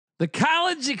The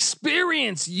college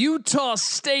experience, Utah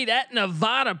State at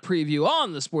Nevada preview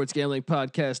on the Sports Gambling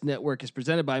Podcast Network is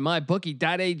presented by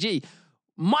MyBookie.ag.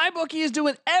 MyBookie is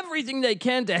doing everything they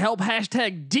can to help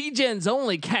hashtag DGens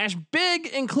only cash big,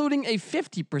 including a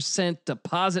 50%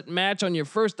 deposit match on your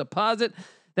first deposit.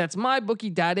 That's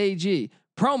MyBookie.ag.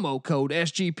 Promo code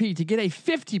SGP to get a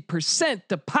 50%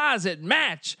 deposit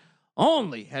match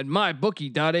only at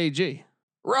MyBookie.ag.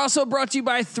 We're also brought to you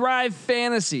by Thrive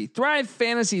Fantasy. Thrive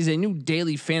Fantasy is a new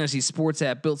daily fantasy sports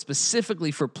app built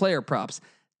specifically for player props.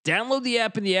 Download the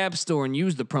app in the App Store and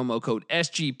use the promo code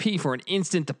SGP for an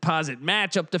instant deposit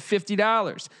match up to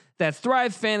 $50. That's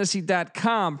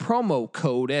thrivefantasy.com, promo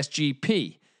code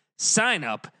SGP. Sign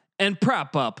up and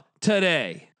prop up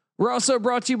today. We're also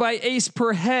brought to you by Ace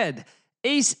Per Head.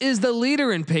 Ace is the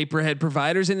leader in pay-per-head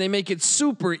providers, and they make it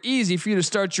super easy for you to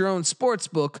start your own sports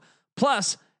book.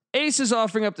 Plus, Ace is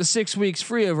offering up to 6 weeks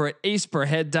free over at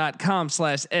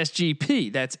aceperhead.com/SGP.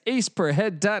 That's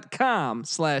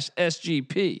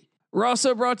aceperhead.com/SGP. We're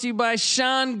also brought to you by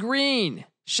Sean Green.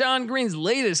 Sean Green's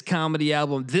latest comedy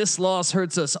album, This Loss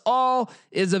Hurts Us All,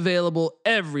 is available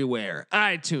everywhere.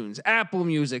 iTunes, Apple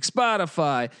Music,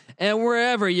 Spotify, and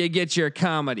wherever you get your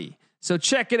comedy. So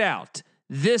check it out.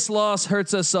 This Loss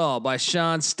Hurts Us All by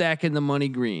Sean Stacking the Money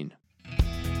Green.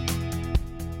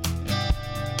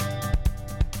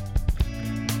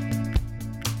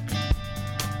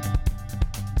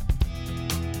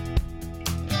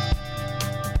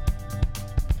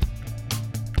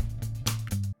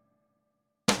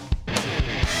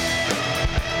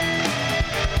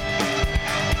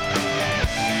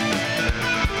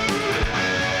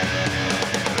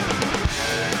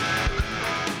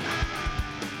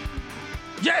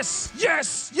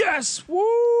 Yes. Woo!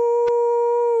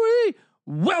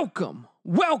 Welcome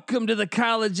to the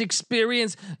college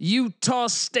experience, Utah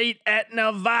State at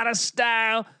Nevada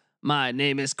style. My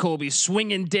name is Colby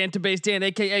Swinging Database Dan,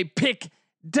 aka Pick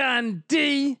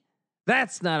Dundee.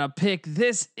 That's not a pick.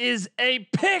 This is a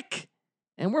pick,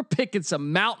 and we're picking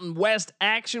some Mountain West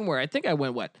action. Where I think I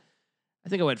went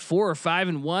 4 or 5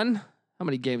 and 1. How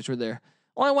many games were there?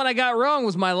 Only one I got wrong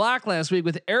was my lock last week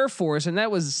with Air Force, and that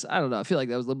was, I don't know, I feel like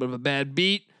that was a little bit of a bad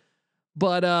beat.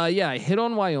 But yeah, I hit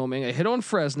on Wyoming, I hit on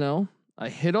Fresno, I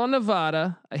hit on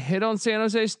Nevada, I hit on San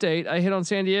Jose State, I hit on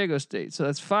San Diego State. So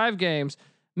that's 5 games,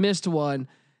 missed one.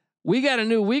 We got a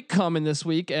new week coming this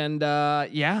week, and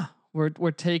yeah,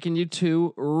 we're taking you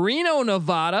to Reno,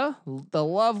 Nevada, the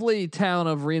lovely town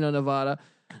of Reno, Nevada,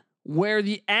 where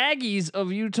the Aggies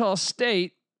of Utah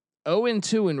State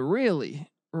 0-2 and really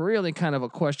kind of a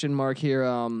question mark here.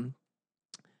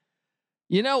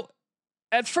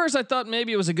 At first I thought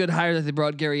maybe it was a good hire that they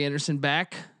brought Gary Anderson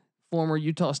back, former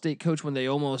Utah State coach, when they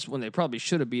probably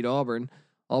should have beat Auburn.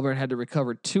 Auburn had to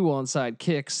recover 2 onside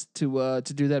kicks to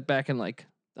do that back in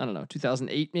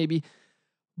 2008 maybe.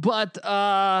 But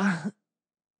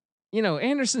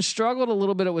Anderson struggled a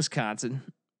little bit at Wisconsin,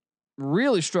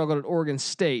 really struggled at Oregon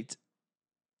State.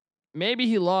 Maybe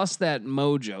he lost that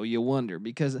mojo, you wonder,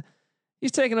 because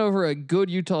he's taken over a good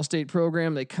Utah State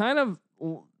program. They kind of,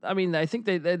 I think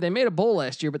they made a bowl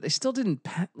last year, but they still didn't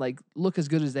look as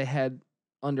good as they had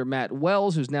under Matt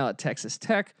Wells, who's now at Texas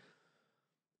Tech.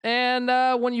 And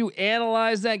when you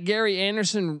analyze that Gary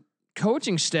Anderson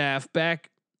coaching staff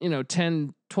back,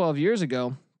 10, 12 years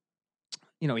ago,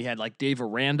 he had like Dave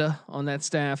Aranda on that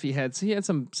staff. He had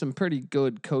some pretty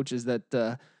good coaches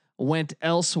that went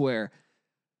elsewhere.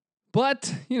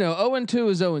 But 0-2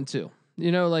 is 0-2.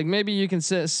 Maybe you can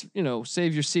save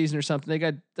your season or something. They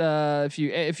got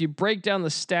if you break down the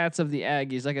stats of the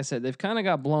Aggies, like I said, they've kind of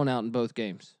got blown out in both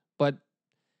games. But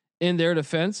in their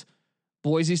defense,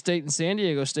 Boise State and San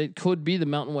Diego State could be the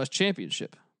Mountain West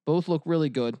Championship. Both look really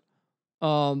good.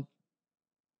 But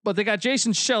they got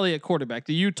Jason Shelley at quarterback,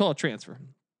 the Utah transfer.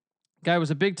 Guy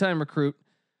was a big time recruit.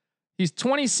 He's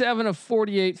 27 of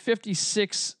 48,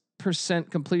 56%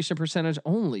 completion percentage,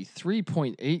 only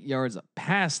 3.8 yards a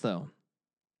pass though.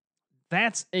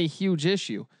 That's a huge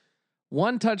issue.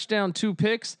 1 touchdown, 2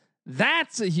 picks.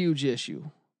 That's a huge issue.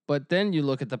 But then you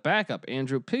look at the backup,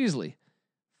 Andrew Peasley,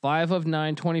 5 of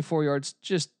 9, 24 yards,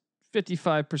 just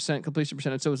 55% completion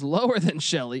percentage. So it's lower than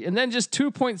Shelley. And then just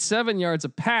 2.7 yards a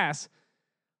pass.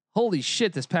 Holy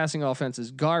shit, this passing offense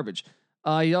is garbage.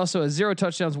 He also has 0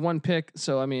 touchdowns, 1 pick.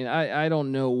 So, I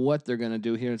don't know what they're going to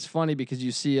do here. It's funny because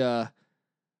you see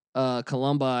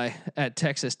Columbi at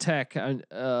Texas Tech.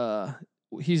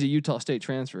 He's a Utah State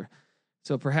transfer.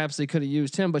 So perhaps they could have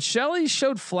used him. But Shelley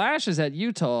showed flashes at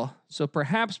Utah. So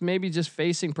perhaps maybe just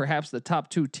facing the top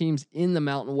 2 teams in the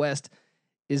Mountain West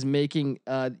is making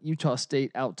Utah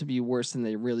State out to be worse than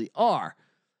they really are.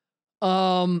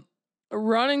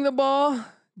 Running the ball,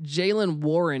 Jalen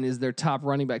Warren is their top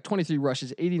running back. 23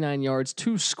 rushes, 89 yards,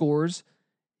 2 scores.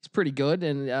 He's pretty good.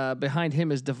 And behind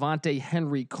him is Devontae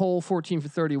Henry Cole, 14 for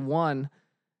 31.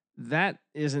 That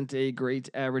isn't a great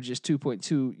average, just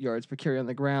 2.2 yards per carry on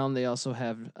the ground. They also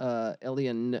have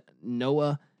Elian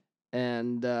Noah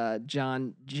and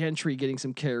John Gentry getting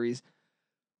some carries.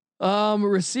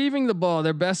 Receiving the ball,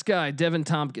 their best guy, Devin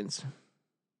Tompkins.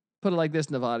 Put it like this,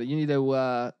 Nevada. You need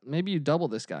to maybe you double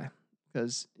this guy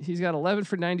because he's got 11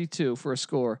 for 92 for a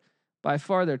score. By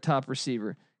far their top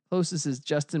receiver. Closest is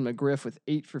Justin McGriff with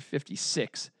 8 for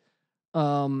 56.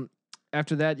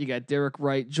 After that, you got Derek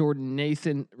Wright, Jordan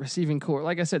Nathan, receiving core.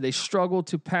 Like I said, they struggle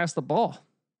to pass the ball.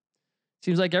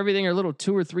 Seems like everything are little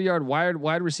 2 or 3 yard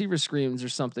wide receiver screens or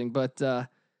something. But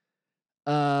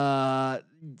I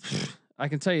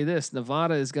can tell you this: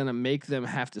 Nevada is going to make them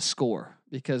have to score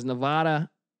because Nevada,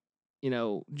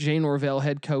 Jay Norvell,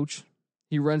 head coach,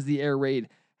 he runs the air raid.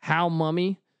 Hal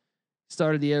Mummy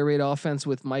started the air raid offense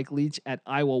with Mike Leach at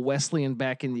Iowa Wesleyan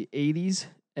back in the 80s,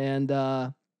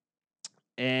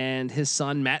 and his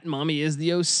son Matt Mummy is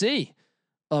the OC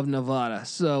of Nevada.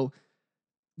 So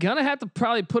gonna have to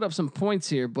probably put up some points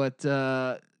here, but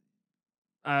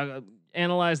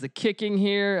analyze the kicking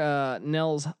here.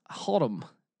 Nels Hodum,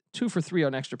 2 for 3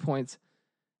 on extra points,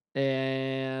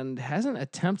 and hasn't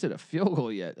attempted a field goal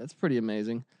yet. That's pretty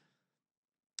amazing.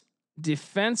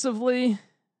 Defensively,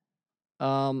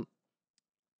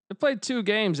 they played 2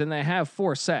 games and they have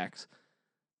 4 sacks.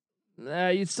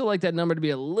 You'd still like that number to be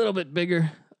a little bit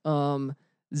bigger. 0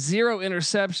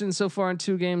 interceptions so far in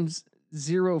 2 games,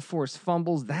 0 forced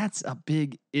fumbles. That's a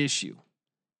big issue.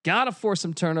 Gotta force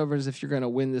some turnovers if you're going to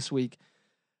win this week.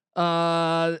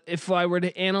 If I were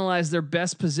to analyze their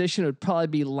best position, it would probably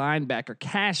be linebacker.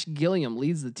 Cash Gilliam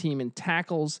leads the team in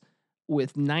tackles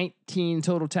with 19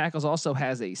 total tackles. Also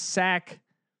has a sack.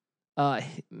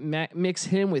 Mix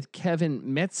him with Kevin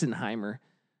Metzenheimer,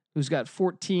 who's got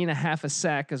 14 and a half a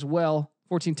sack as well,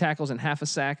 14 tackles and half a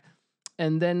sack.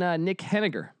 And then Nick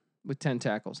Henniger with 10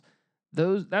 tackles.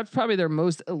 That's probably their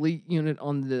most elite unit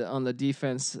on the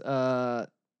defense.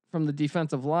 From the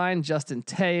defensive line, Justin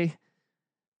Tay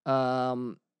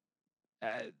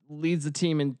leads the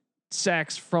team in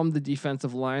sacks from the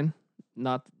defensive line,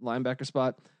 not linebacker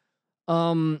spot.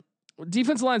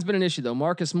 Defensive line's been an issue though.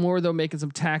 Marcus Moore though making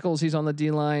some tackles. He's on the D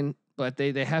line, but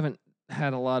they haven't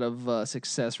had a lot of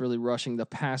success really rushing the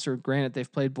passer. Granted,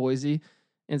 they've played Boise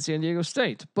and San Diego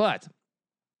State, but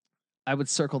I would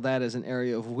circle that as an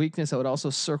area of weakness. I would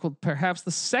also circle perhaps the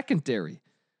secondary.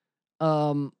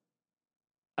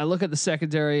 I look at the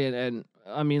secondary and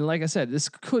I mean, like I said, this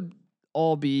could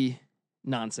all be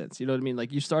nonsense. You know what I mean?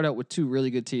 Like you start out with 2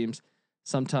 really good teams.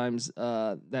 Sometimes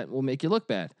that will make you look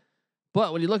bad.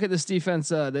 But when you look at this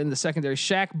defense, in the secondary,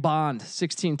 Shaq Bond,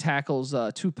 16 tackles,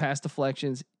 2 pass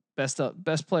deflections, best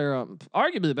player,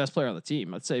 arguably the best player on the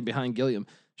team. I'd say behind Gilliam,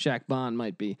 Shaq Bond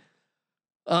might be.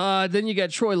 Then you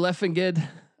got Troy Leffingid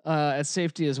at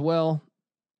safety as well.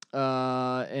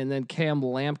 And then Cam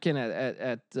Lampkin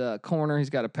at corner. He's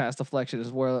got a pass deflection as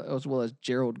well as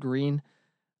Gerald Green.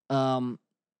 Yeah.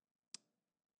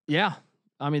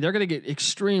 I mean, they're going to get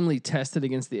extremely tested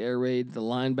against the air raid, the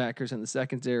linebackers and the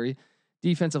secondary.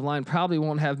 Defensive line probably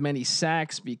won't have many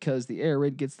sacks because the air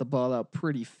raid gets the ball out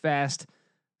pretty fast.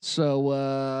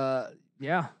 So,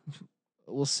 yeah,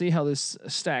 we'll see how this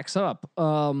stacks up.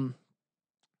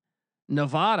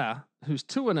 Nevada, who's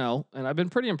 2-0, and I've been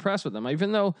pretty impressed with them,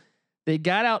 even though they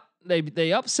got out,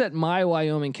 they upset my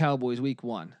Wyoming Cowboys week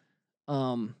 1.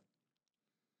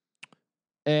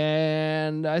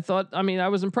 And I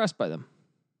was impressed by them.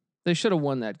 They should have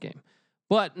won that game.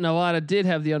 But Nevada did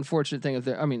have the unfortunate thing of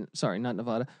not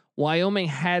Nevada. Wyoming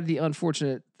had the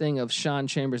unfortunate thing of Sean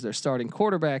Chambers, their starting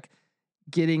quarterback,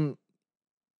 getting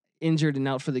injured and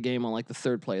out for the game on like the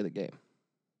 3rd play of the game.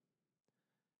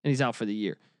 And he's out for the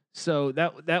year. So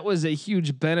that was a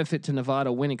huge benefit to Nevada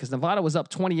winning because Nevada was up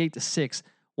 28-6.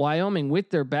 Wyoming, with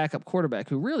their backup quarterback,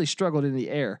 who really struggled in the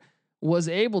air, was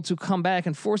able to come back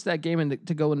and force that game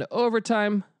to go into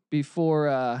overtime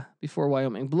before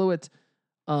Wyoming blew it.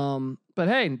 But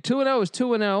hey, 2-0 is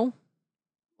 2-0.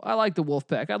 I like the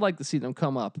Wolfpack. I'd like to see them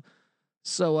come up.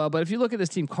 So, but if you look at this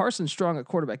team, Carson Strong at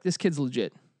quarterback, this kid's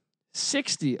legit.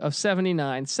 60 of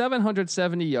 79,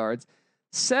 770 yards,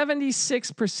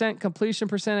 76% completion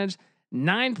percentage,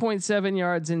 9.7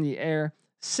 yards in the air,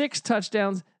 6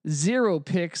 touchdowns, 0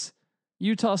 picks.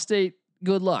 Utah State,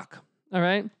 good luck. All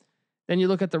right. Then you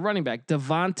look at the running back,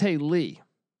 Devontae Lee,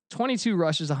 22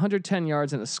 rushes, 110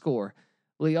 yards and a score.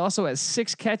 Lee also has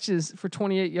 6 catches for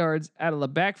 28 yards out of the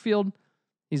backfield.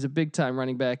 He's a big time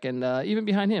running back. And even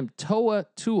behind him, Toa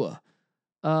Tua,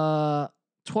 12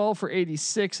 12 for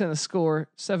 86 and a score,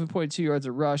 7.2 yards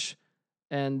a rush,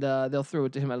 and they'll throw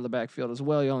it to him out of the backfield as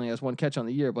well. He only has one catch on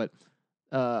the year, but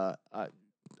I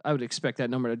would expect that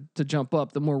number to jump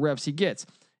up the more reps he gets.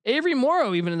 Avery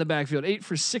Morrow, even in the backfield, 8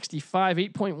 for 65,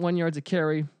 8.1 yards a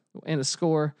carry and a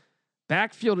score.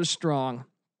 Backfield is strong.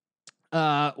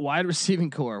 Wide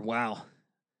receiving core. Wow.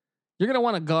 You're going to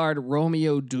want to guard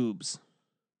Romeo Doubs.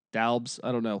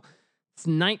 I don't know. It's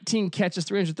 19 catches,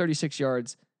 336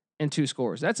 yards, and 2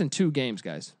 scores. That's in 2 games,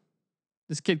 guys.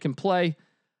 This kid can play.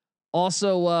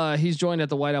 Also, he's joined at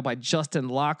the wideout by Justin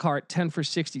Lockhart, 10 for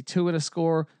 62 and a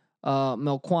score.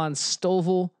 Melquan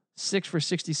Stovall, 6 for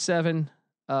 67.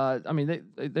 I mean,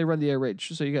 they run the air raid.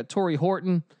 So you got Torrey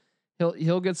Horton.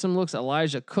 He'll get some looks.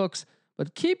 Elijah Cooks.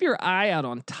 But keep your eye out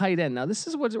on tight end. Now, this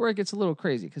is where it gets a little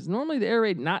crazy because normally the air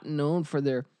raid not known for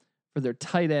their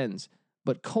tight ends.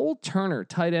 But Cole Turner,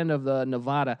 tight end of the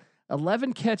Nevada,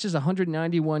 11 catches,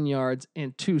 191 yards,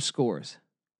 and 2 scores.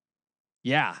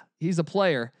 Yeah, he's a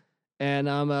player, and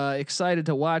I'm excited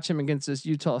to watch him against this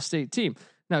Utah State team.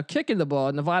 Now, kicking the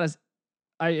ball, Nevada's.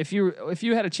 If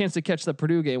you had a chance to catch the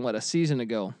Purdue game, a season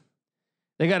ago,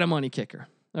 they got a money kicker.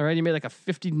 All right, he made like a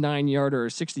 59-yarder or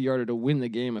 60-yarder to win the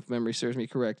game, if memory serves me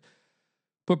correct.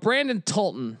 But Brandon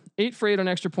Talton, 8 for 8 on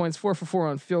extra points, 4 for 4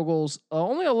 on field goals,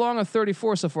 only along a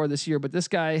 34 so far this year. But this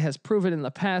guy has proven in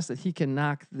the past that he can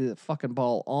knock the fucking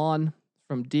ball on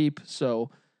from deep. So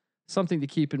something to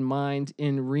keep in mind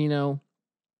in Reno.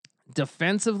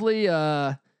 Defensively,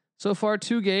 so far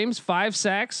 2 games, 5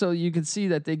 sacks. So you can see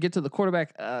that they get to the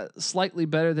quarterback slightly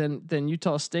better than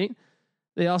Utah State.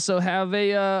 They also have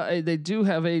they do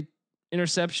have a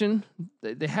interception.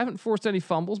 They haven't forced any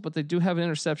fumbles, but they do have an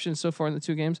interception so far in the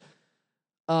 2 games.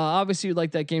 Obviously, you'd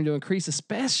like that game to increase,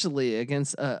 especially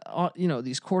against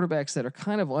these quarterbacks that are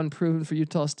kind of unproven for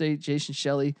Utah State. Jason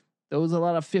Shelley, those are a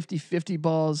lot of 50-50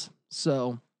 balls.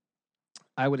 So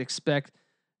I would expect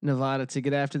Nevada to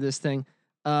get after this thing.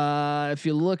 If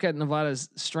you look at Nevada's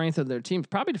strength of their team,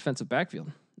 probably defensive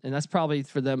backfield, and that's probably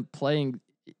for them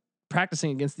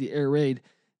practicing against the air raid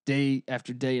day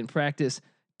after day in practice.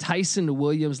 Tyson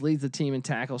Williams leads the team in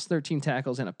tackles, 13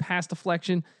 tackles and a pass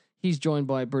deflection. He's joined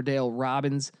by Burdale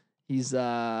Robbins. He's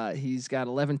got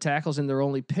 11 tackles and their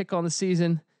only pick on the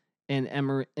season. And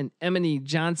Emily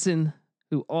Johnson,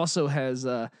 who also has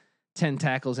 10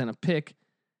 tackles and a pick.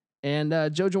 And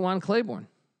Jojuan Claiborne.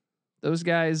 Those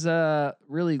guys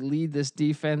really lead this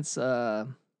defense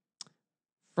from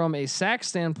a sack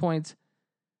standpoint.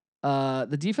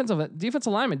 The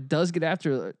defensive lineman does get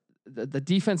after the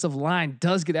defensive line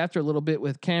does get after a little bit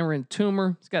with Cameron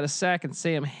Toomer. He's got a sack, and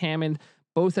Sam Hammond,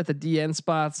 both at the DN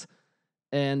spots.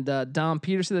 And Dom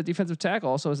Peterson, the defensive tackle,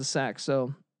 also has a sack.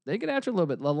 So they get after a little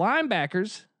bit. The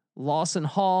linebackers, Lawson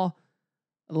Hall,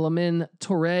 Lamin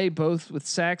Toure, both with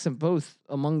sacks and both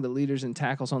among the leaders in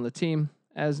tackles on the team,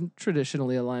 as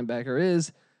traditionally a linebacker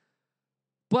is.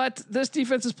 But this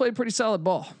defense has played pretty solid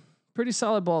ball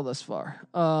thus far.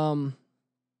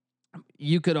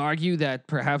 You could argue that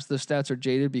perhaps the stats are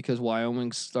jaded because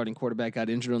Wyoming's starting quarterback got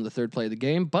injured on the 3rd play of the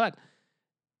game,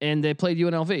 and they played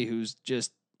UNLV, who's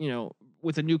just,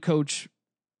 with a new coach,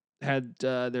 had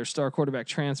their star quarterback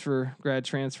grad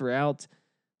transfer out.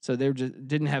 So they just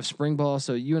didn't have spring ball.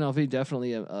 So UNLV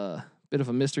definitely a bit of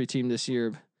a mystery team this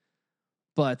year,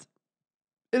 but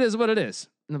it is what it is.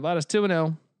 Nevada's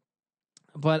 2-0,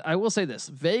 but I will say this: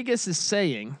 Vegas is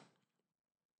saying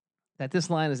that this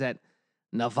line is at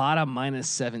Nevada minus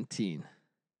 17.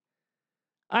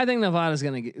 I think Nevada's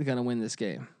gonna win this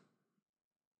game.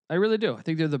 I really do. I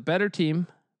think they're the better team,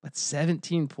 but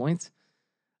 17 points.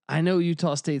 I know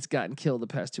Utah State's gotten killed the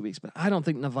past 2 weeks, but I don't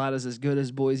think Nevada's as good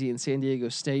as Boise and San Diego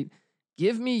State.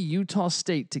 Give me Utah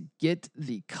State to get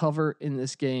the cover in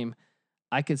this game.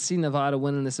 I could see Nevada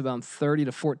winning this about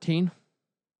 30-14,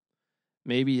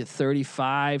 maybe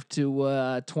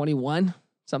 35-21,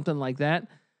 something like that.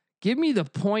 Give me the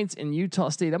points in Utah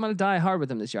State. I'm going to die hard with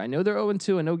them this year. I know they're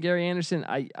 0-2. I know Gary Anderson,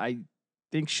 I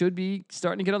think should be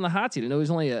starting to get on the hot seat. I know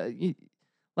he's only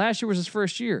last year was his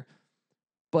first year,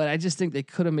 but I just think they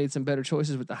could have made some better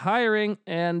choices with the hiring.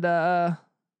 And,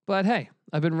 but hey,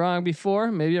 I've been wrong before.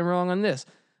 Maybe I'm wrong on this,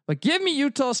 but give me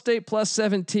Utah State plus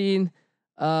 17.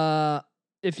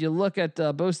 If you look at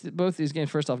both these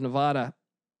games, first off, Nevada,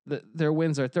 their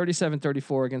wins are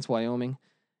 37-34 against Wyoming,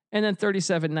 and then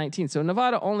 37-19. So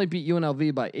Nevada only beat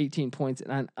UNLV by 18 points,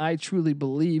 and I truly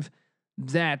believe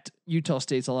that Utah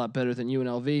State's a lot better than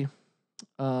UNLV.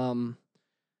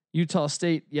 Utah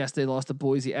State, yes, they lost to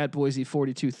Boise at Boise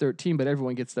 42-13, but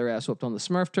everyone gets their ass whooped on the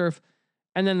Smurf turf.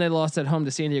 And then they lost at home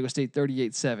to San Diego State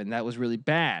 38-7. That was really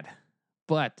bad.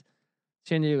 But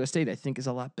San Diego State, I think, is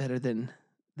a lot better than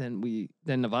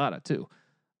than Nevada too.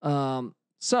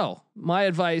 So my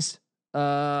advice,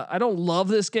 I don't love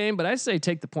this game, but I say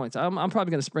take the points. I'm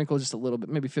probably going to sprinkle just a little bit,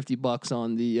 maybe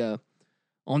 $50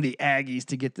 on the Aggies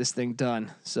to get this thing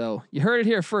done. So you heard it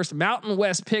here first. Mountain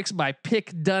West picks by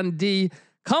Pick Dundee.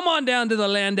 Come on down to the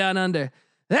land down under.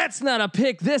 That's not a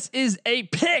pick. This is a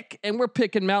pick, and we're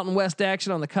picking Mountain West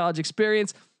action on the College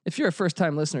Experience. If you're a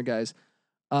first-time listener, guys,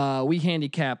 we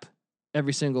handicap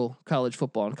every single college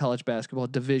football and college basketball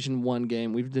Division I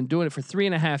game. We've been doing it for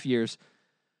 3.5 years.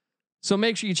 So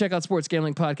make sure you check out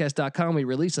sportsgamblingpodcast.com. We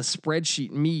release a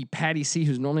spreadsheet. Me, Patty C,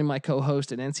 who's normally my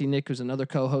co-host, and NC Nick, who's another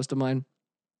co-host of mine.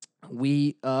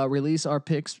 We release our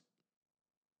picks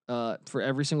for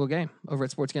every single game over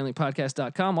at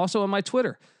sportsgamblingpodcast.com. Also on my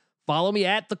Twitter. Follow me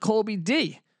at the Colby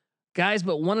D. Guys,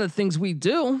 but one of the things we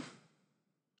do,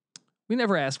 we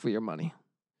never ask for your money.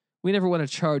 We never want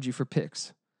to charge you for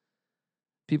picks.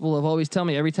 People have always tell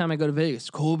me every time I go to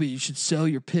Vegas, Colby, you should sell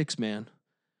your picks, man.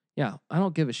 Yeah, I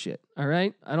don't give a shit. All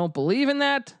right. I don't believe in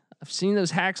that. I've seen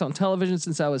those hacks on television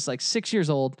since I was like 6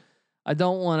 years old. I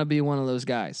don't want to be one of those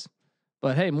guys.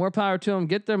 But hey, more power to them.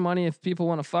 Get their money if people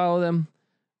want to follow them.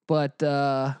 But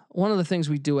one of the things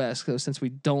we do ask, though, since we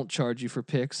don't charge you for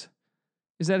picks,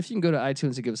 is that if you can go to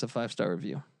iTunes and give us a 5-star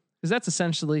review. Because that's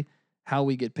essentially how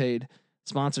we get paid.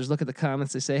 Sponsors look at the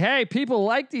comments. They say, hey, people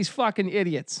like these fucking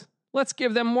idiots. Let's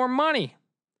give them more money.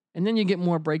 And then you get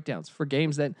more breakdowns for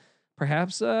games that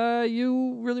perhaps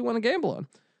you really want to gamble on.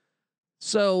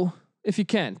 So if you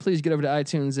can, please get over to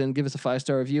iTunes and give us a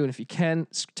 5-star review. And if you can,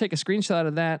 take a screenshot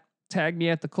of that. Tag me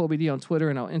at the Colby D on Twitter,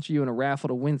 and I'll enter you in a raffle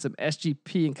to win some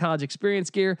SGP and College Experience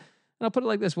gear. And I'll put it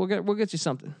like this: we'll get you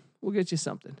something. We'll get you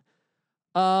something.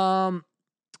 Like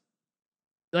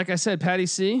I said, Patty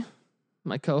C,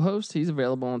 my co-host, he's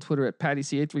available on Twitter at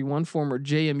PattyC831, former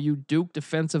JMU Duke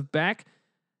defensive back.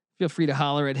 Feel free to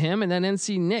holler at him. And then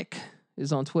NC Nick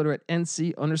is on Twitter at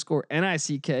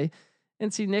NC_NICK.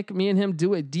 NC Nick, me and him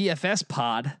do a DFS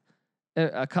pod.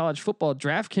 A college football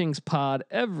DraftKings pod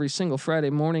every single Friday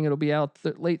morning. It'll be out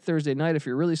late Thursday night if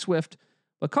you're really swift.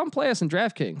 But come play us in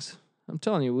DraftKings. I'm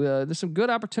telling you, there's some good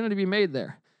opportunity to be made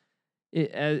there.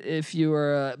 If you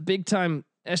are a big-time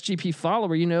SGP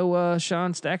follower, you know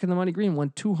Sean Stacking the Money Green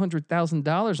won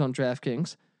 $200,000 on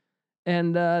DraftKings.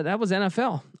 And that was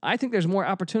NFL. I think there's more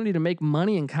opportunity to make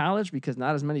money in college because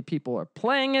not as many people are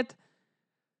playing it.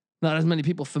 Not as many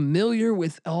people familiar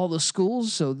with all the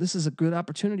schools, so this is a good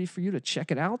opportunity for you to check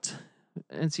it out.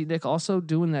 NC Nick also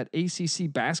doing that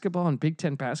ACC basketball and Big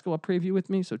Ten basketball preview with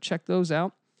me, so check those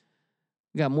out.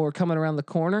 We got more coming around the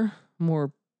corner.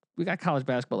 We got college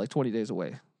basketball like 20 days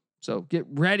away. So get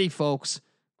ready, folks.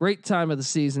 Great time of the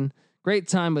season. Great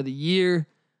time of the year.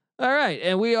 All right,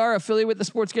 and we are affiliated with the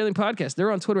Sports Gambling Podcast.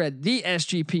 They're on Twitter at the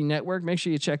SGP Network. Make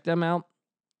sure you check them out.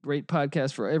 Great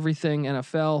podcast for everything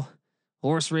NFL.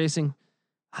 Horse racing,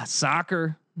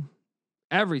 soccer,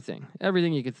 everything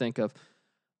you could think of.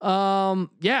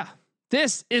 Yeah,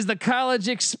 this is the College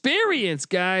Experience,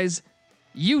 guys.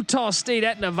 Utah State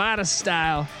at Nevada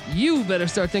style. You better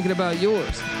start thinking about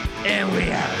yours. And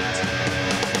we out.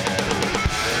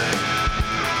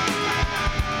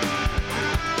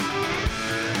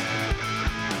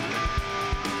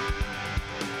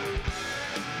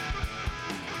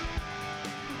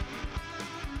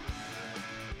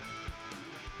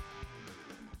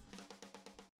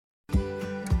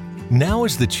 Now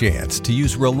is the chance to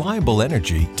use reliable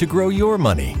energy to grow your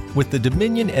money with the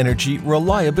Dominion Energy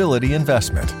Reliability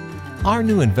Investment. Our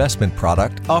new investment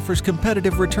product offers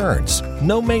competitive returns,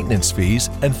 no maintenance fees,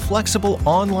 and flexible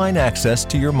online access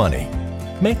to your money.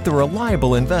 Make the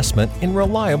reliable investment in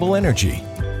reliable energy.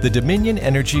 The Dominion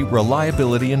Energy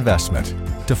Reliability Investment.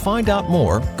 To find out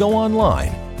more, go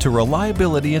online to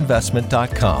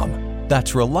reliabilityinvestment.com.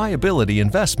 That's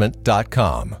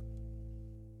reliabilityinvestment.com.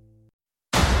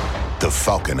 The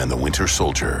Falcon and the Winter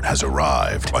Soldier has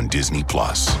arrived on Disney+.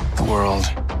 The world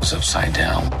is upside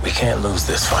down. We can't lose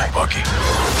this fight, Bucky.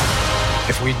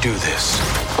 If we do this,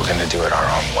 we're going to do it our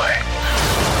own way.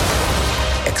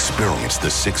 Experience the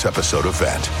 6-episode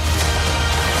event.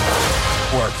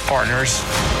 Work partners,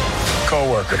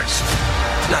 co-workers,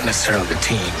 not necessarily the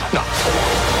team. No.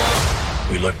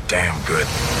 We look damn good.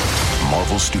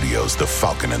 Marvel Studios' The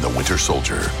Falcon and the Winter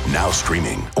Soldier, now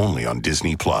streaming only on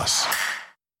Disney+.